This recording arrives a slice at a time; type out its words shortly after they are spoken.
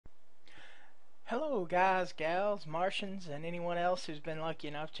Hello guys, gals, Martians, and anyone else who's been lucky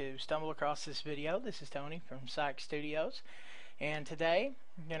enough to stumble across this video. This is Tony from Psych Studios, and today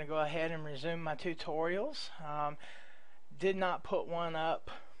I'm going to go ahead and resume my tutorials. Did not put one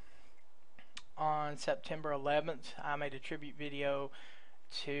up on September 11th. I made a tribute video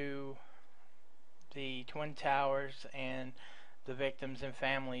to the Twin Towers and the victims and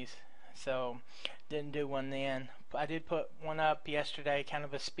families, so didn't do one then. I did put one up yesterday, kind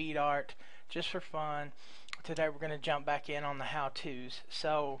of a speed art, just for fun. Today we're going to jump back in on the how-tos.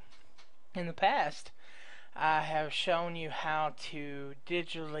 So in the past I have shown you how to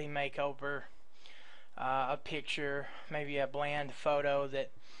digitally make over a picture, maybe a bland photo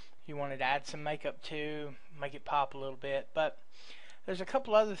that you wanted to add some makeup to, make it pop a little bit. But there's a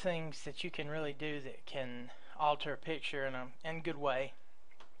couple other things that you can really do that can alter a picture in a good way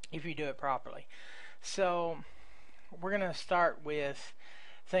if you do it properly. So we're going to start with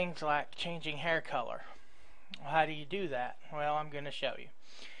things like changing hair color. How do you do that? Well, I'm going to show you.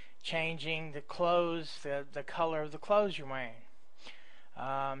 Changing the clothes, the color of the clothes you're wearing.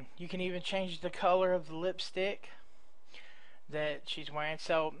 You can even change the color of the lipstick that she's wearing.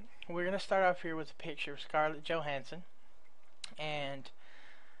 So we're going to start off here with a picture of Scarlett Johansson, and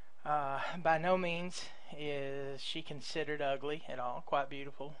by no means is she considered ugly at all, quite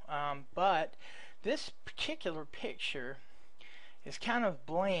beautiful, but this particular picture is kind of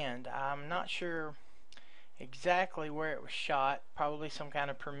bland. I'm not sure exactly where it was shot, probably some kind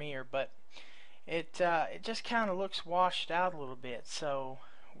of premiere, but it just kind of looks washed out a little bit. So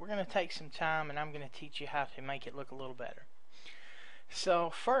we're going to take some time and I'm going to teach you how to make it look a little better. So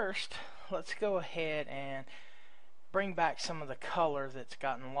first, let's go ahead and bring back some of the color that's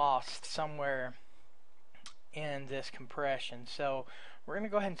gotten lost somewhere in this compression. So we're going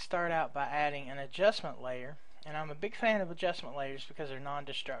to go ahead and start out by adding an adjustment layer, and I'm a big fan of adjustment layers because they're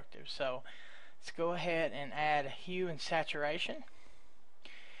non-destructive. So let's go ahead and add a hue and saturation,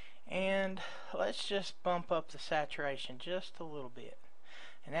 and let's just bump up the saturation just a little bit.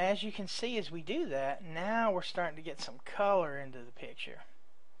 And as you can see, as we do that, now we're starting to get some color into the picture.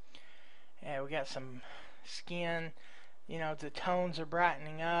 And we got some skin, you know, the tones are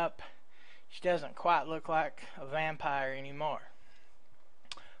brightening up. She doesn't quite look like a vampire anymore,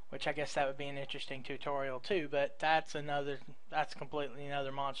 which I guess that would be an interesting tutorial too, but that's completely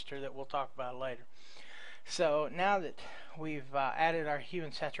another monster that we'll talk about later. So now that we've added our hue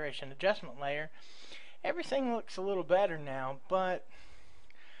and saturation adjustment layer, everything looks a little better now, but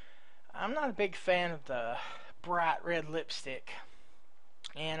I'm not a big fan of the bright red lipstick,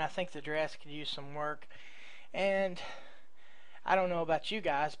 and I think the dress could use some work. And I don't know about you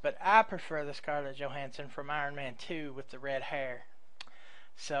guys, but I prefer the Scarlett Johansson from Iron Man 2 with the red hair.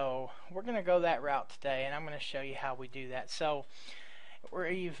 So we're going to go that route today, and I'm going to show you how we do that. So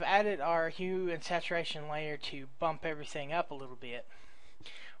we've added our hue and saturation layer to bump everything up a little bit.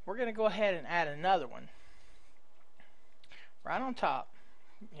 We're going to go ahead and add another one right on top.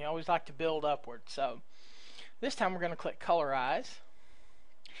 You always like to build upward. So this time we're going to click colorize,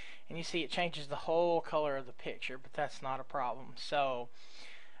 and you see it changes the whole color of the picture, but that's not a problem. So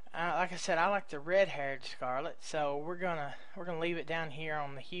like I said, I like the red-haired Scarlett, so we're gonna leave it down here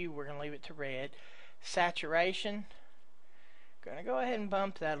on the hue. We're gonna leave it to red. Saturation, gonna go ahead and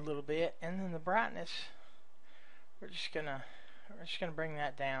bump that a little bit, and then the brightness, we're just gonna bring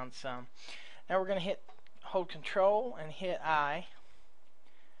that down some. Now we're gonna hold Control and hit I,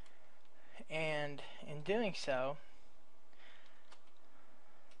 and in doing so,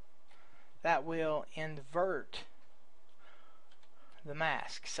 that will invert the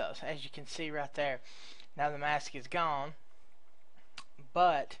mask. So as you can see right there, now the mask is gone,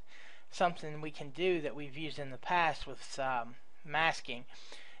 but something we can do that we've used in the past with masking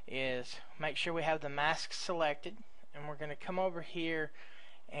is make sure we have the mask selected, and we're going to come over here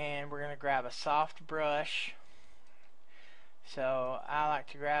and we're going to grab a soft brush. So I like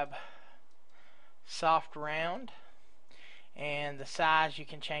to grab soft round, and the size you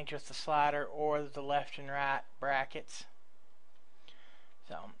can change with the slider or the left and right brackets.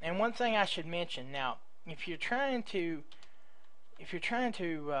 So, and one thing I should mention now, if you're trying to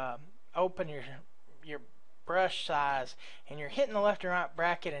open your brush size and you're hitting the left and right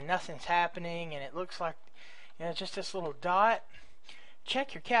bracket and nothing's happening and it looks like, you know, just this little dot,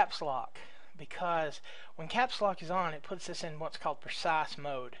 check your caps lock, because when caps lock is on, it puts this in what's called precise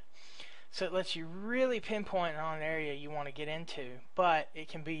mode. So it lets you really pinpoint on an area you want to get into, but it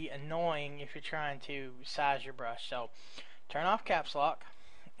can be annoying if you're trying to size your brush. So turn off caps lock,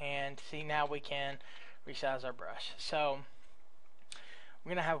 and see, now we can resize our brush. So we're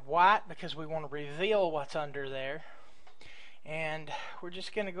going to have white because we want to reveal what's under there, And we're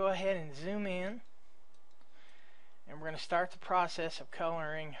just going to go ahead and zoom in, and we're going to start the process of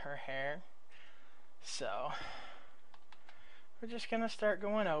coloring her hair. So we're just going to start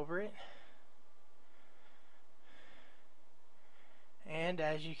going over it. And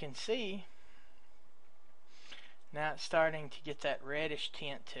as you can see, now it's starting to get that reddish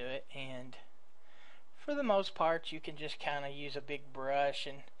tint to it, and for the most part you can just kind of use a big brush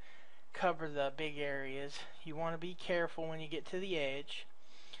and cover the big areas. You want to be careful when you get to the edge,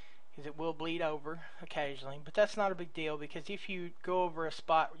 because it will bleed over occasionally, but that's not a big deal, because if you go over a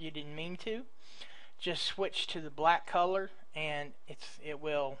spot you didn't mean to, just switch to the black color and it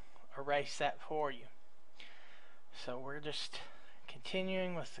will erase that for you. So we're just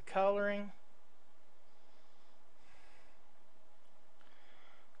continuing with the coloring,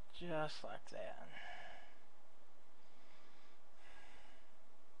 just like that.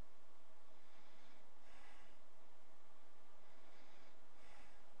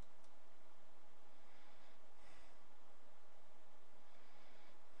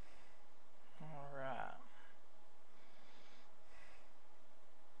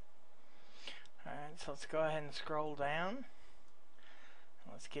 Alright, so let's go ahead and scroll down.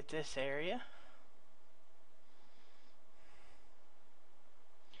 Let's get this area.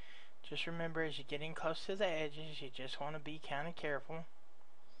 Just remember, as you're getting close to the edges, you just want to be kind of careful.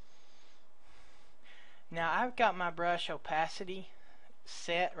 Now I've got my brush opacity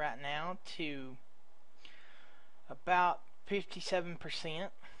set right now to about 57%,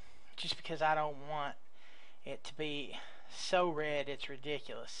 just because I don't want it to be so red it's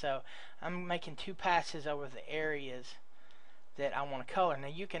ridiculous. So I'm making 2 passes over the areas that I want to color. Now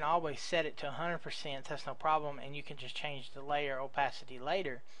you can always set it to 100%, that's no problem, and you can just change the layer opacity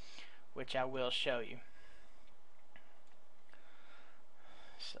later, which I will show you.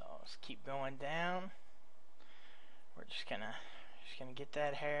 So let's keep going down. We're just gonna get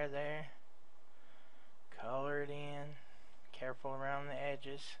that hair there, color it in, careful around the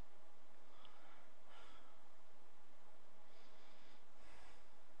edges.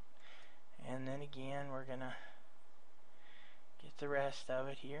 And then again, we're gonna get the rest of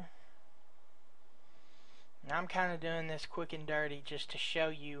it here. Now I'm kind of doing this quick and dirty just to show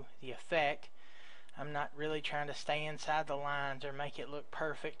you the effect. I'm not really trying to stay inside the lines or make it look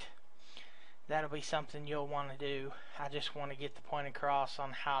perfect. That'll be something you'll want to do. I just want to get the point across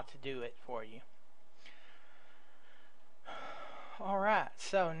on how to do it for you. Alright,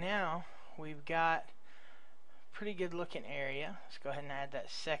 so now we've got a pretty good looking area. Let's go ahead and add that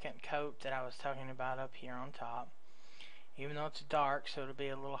second coat that I was talking about up here on top. Even though it's dark, so it'll be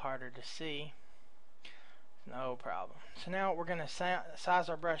a little harder to see. No problem. So now we're going to size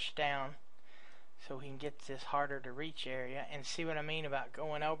our brush down so we can get this harder to reach area. And see what I mean about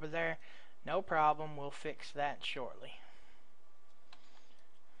going over there? No problem, we'll fix that shortly.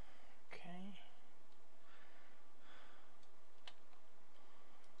 Okay.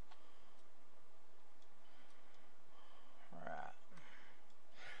 Alright.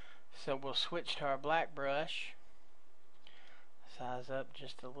 So we'll switch to our black brush. Size up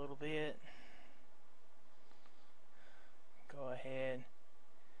just a little bit. Go ahead,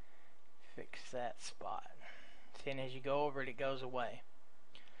 fix that spot. Then as you go over it, it goes away.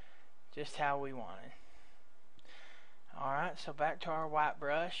 Just how we want it. Alright, so back to our white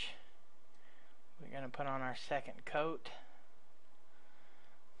brush. We're going to put on our second coat.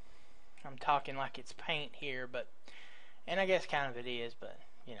 I'm talking like it's paint here, but, and I guess kind of it is, but,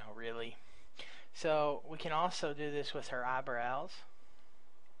 you know, really. So we can also do this with her eyebrows.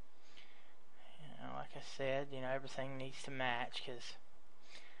 Like I said, you know, everything needs to match, because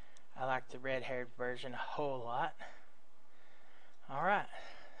I like the red-haired version a whole lot. Alright,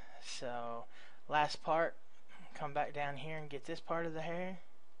 so last part, come back down here and get this part of the hair.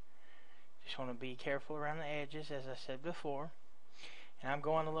 Just want to be careful around the edges, as I said before. And I'm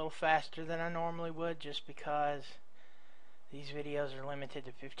going a little faster than I normally would, just because these videos are limited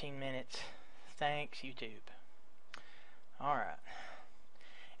to 15 minutes. Thanks, YouTube. Alright.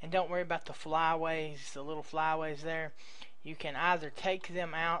 And don't worry about the flyaways, the little flyaways there. You can either take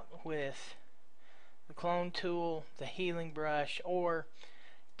them out with the clone tool, the healing brush, or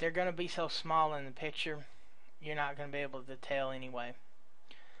they're going to be so small in the picture, you're not going to be able to tell anyway.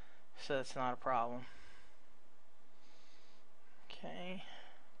 So that's not a problem. Okay.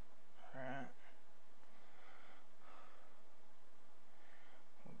 Alright.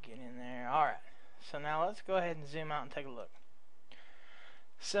 We'll get in there. Alright. So now let's go ahead and zoom out and take a look.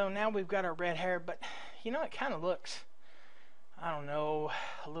 So now we've got our red hair, but you know, it kind of looks, I don't know,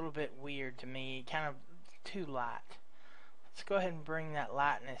 a little bit weird to me, kind of too light. Let's go ahead and bring that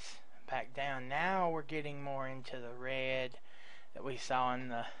lightness back down. Now we're getting more into the red, that we saw in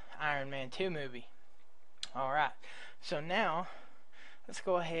the Iron Man 2 movie. Alright, so now let's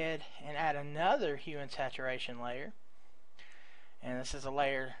go ahead and add another hue and saturation layer. And this is a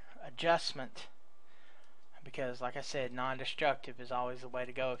layer adjustment because, like I said, non-destructive is always the way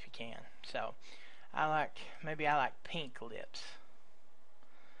to go if you can. So maybe I like pink lips.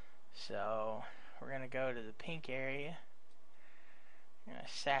 So we're going to go to the pink area. I'm going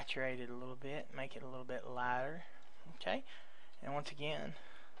to saturate it a little bit, make it a little bit lighter. Okay, and once again,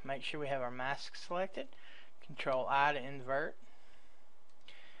 make sure we have our mask selected. Control I to invert.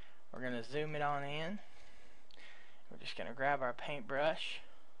 We're going to zoom it on in. We're just going to grab our paintbrush,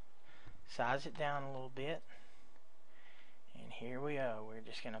 size it down a little bit, and here we go. We're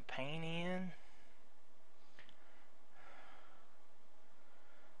just going to paint in.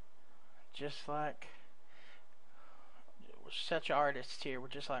 Just like, we're such artists here. We're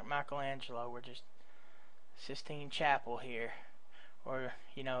just like Michelangelo. We're just Sistine Chapel here, or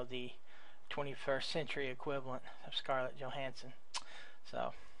you know, the 21st century equivalent of Scarlett Johansson.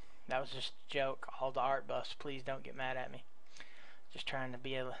 So that was just a joke. All the art buffs, please don't get mad at me. Just trying to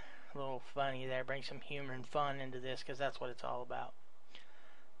be a little funny there, bring some humor and fun into this, because that's what it's all about.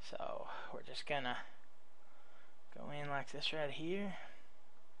 So we're just gonna go in like this right here,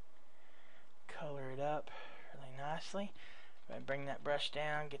 color it up really nicely. I'm gonna bring that brush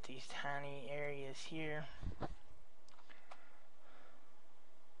down, get these tiny areas here.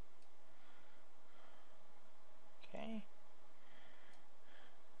 Okay.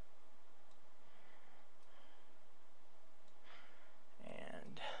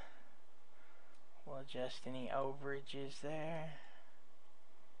 And we'll adjust any overages there.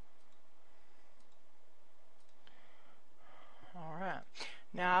 Alright.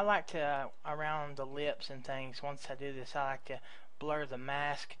 Now I like to, around the lips and things, once I do this, I like to blur the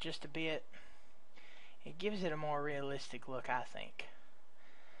mask just a bit. It gives it a more realistic look, I think.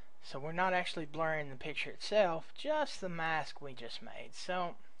 So we're not actually blurring the picture itself, just the mask we just made.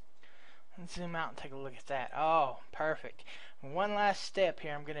 So let's zoom out and take a look at that. Oh, perfect. One last step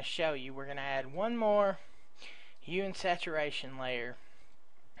here I'm going to show you. We're going to add one more hue and saturation layer.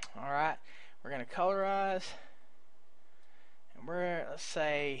 Alright, we're going to colorize. And let's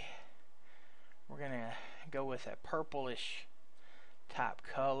say we're going to go with a purplish type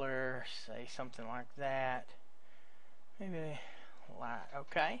color, say something like that. Maybe light.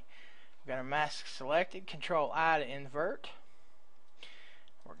 Okay, we've got our mask selected. Control I to invert.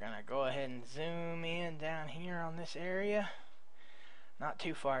 We're going to go ahead and zoom in down here on this area. Not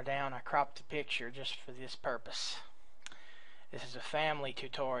too far down. I cropped the picture just for this purpose. This is a family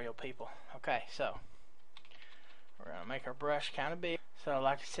tutorial, people. Okay, so we're going to make our brush kind of big. So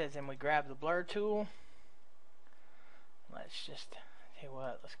like I said, then we grab the blur tool. Let's just, tell you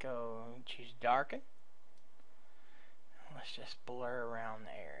what, let's go choose darken. Let's just blur around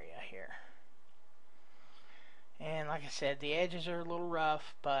the area here. And like I said, the edges are a little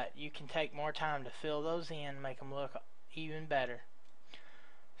rough, but you can take more time to fill those in, make them look even better.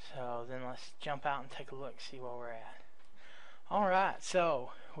 So then let's jump out and take a look, see where we're at. Alright,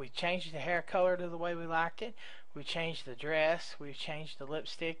 so we changed the hair color to the way we liked it. We changed the dress. We've changed the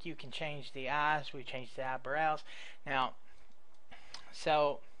lipstick. You can change the eyes. We changed the eyebrows. Now,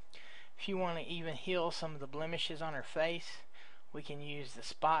 so if you want to even heal some of the blemishes on her face, we can use the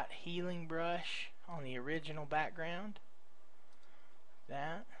spot healing brush on the original background.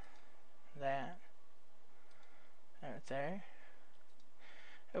 That, right there.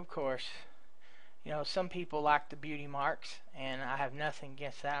 Of course, you know, some people like the beauty marks, and I have nothing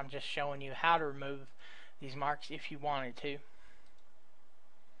against that. I'm just showing you how to remove these marks if you wanted to.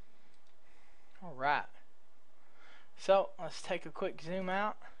 Alright, so let's take a quick zoom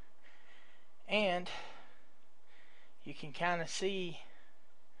out, and you can kind of see.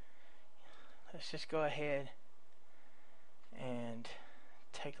 Let's just go ahead and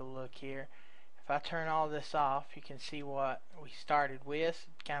take a look here. If I turn all this off, you can see what we started with,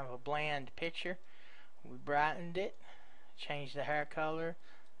 kind of a bland picture. We brightened it, changed the hair color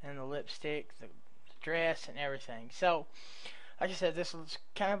and the lipstick, the dress and everything. So like I said, this was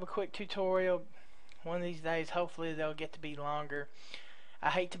kind of a quick tutorial. One of these days hopefully they'll get to be longer. I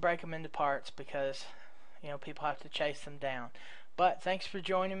hate to break them into parts because, you know, people have to chase them down. But thanks for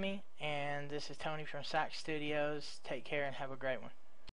joining me, and this is Tony from Sax Studios. Take care and have a great one.